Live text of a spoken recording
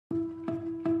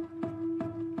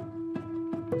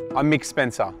I'm Mick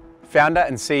Spencer, founder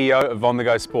and CEO of On The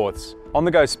Go Sports. On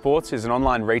The Go Sports is an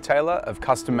online retailer of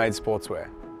custom-made sportswear.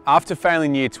 After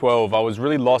failing year 12, I was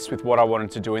really lost with what I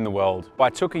wanted to do in the world. I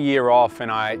took a year off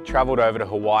and I travelled over to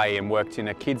Hawaii and worked in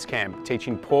a kids camp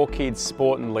teaching poor kids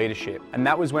sport and leadership. And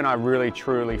that was when I really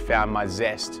truly found my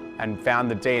zest and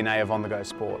found the DNA of On The Go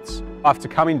Sports. After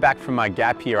coming back from my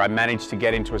gap year, I managed to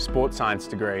get into a sports science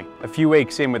degree. A few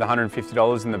weeks in, with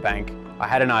 $150 in the bank, I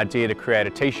had an idea to create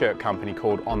a t-shirt company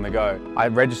called On The Go. I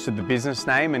registered the business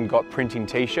name and got printing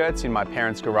t-shirts in my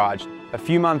parents' garage. A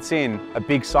few months in, a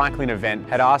big cycling event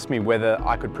had asked me whether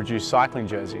I could produce cycling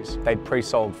jerseys. They'd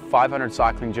pre-sold 500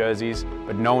 cycling jerseys,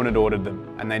 but no one had ordered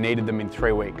them, and they needed them in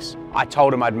 3 weeks. I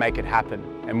told them I'd make it happen,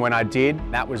 and when I did,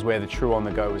 that was where the true On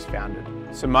The Go was founded.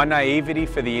 So my naivety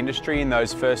for the industry in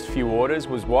those first few orders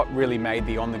was what really made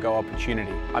the On The Go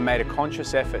opportunity. I made a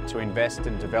conscious effort to invest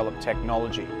and develop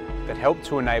technology that helped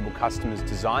to enable customers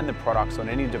design the products on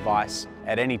any device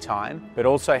at any time, but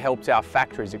also helped our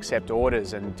factories accept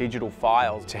orders and digital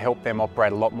files to help them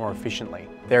operate a lot more efficiently.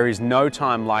 There is no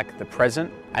time like the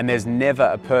present, and there's never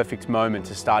a perfect moment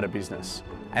to start a business.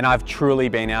 And I've truly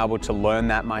been able to learn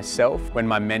that myself when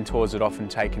my mentors had often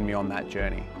taken me on that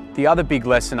journey. The other big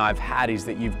lesson I've had is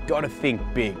that you've got to think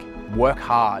big, work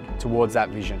hard towards that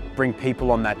vision, bring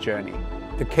people on that journey.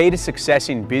 The key to success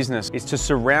in business is to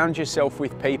surround yourself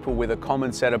with people with a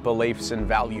common set of beliefs and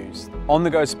values. On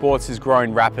The Go Sports is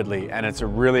growing rapidly, and it's a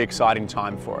really exciting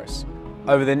time for us.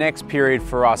 Over the next period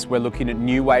for us, we're looking at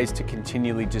new ways to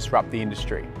continually disrupt the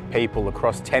industry. People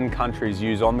across 10 countries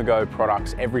use On The Go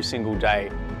products every single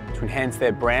day to enhance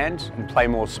their brand and play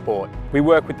more sport. We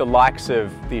work with the likes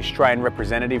of the Australian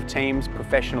representative teams,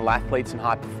 professional athletes and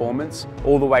high performance,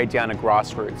 all the way down to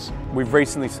grassroots. We've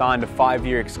recently signed a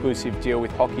 5-year exclusive deal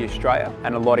with Hockey Australia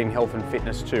and a lot in health and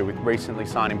fitness too, with recently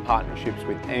signing partnerships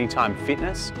with Anytime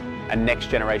Fitness and Next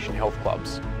Generation Health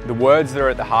Clubs. The words that are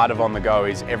at the heart of On The Go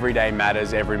is every day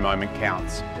matters, every moment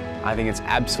counts. I think it's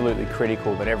absolutely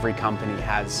critical that every company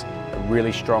has a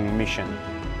really strong mission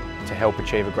to help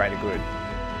achieve a greater good.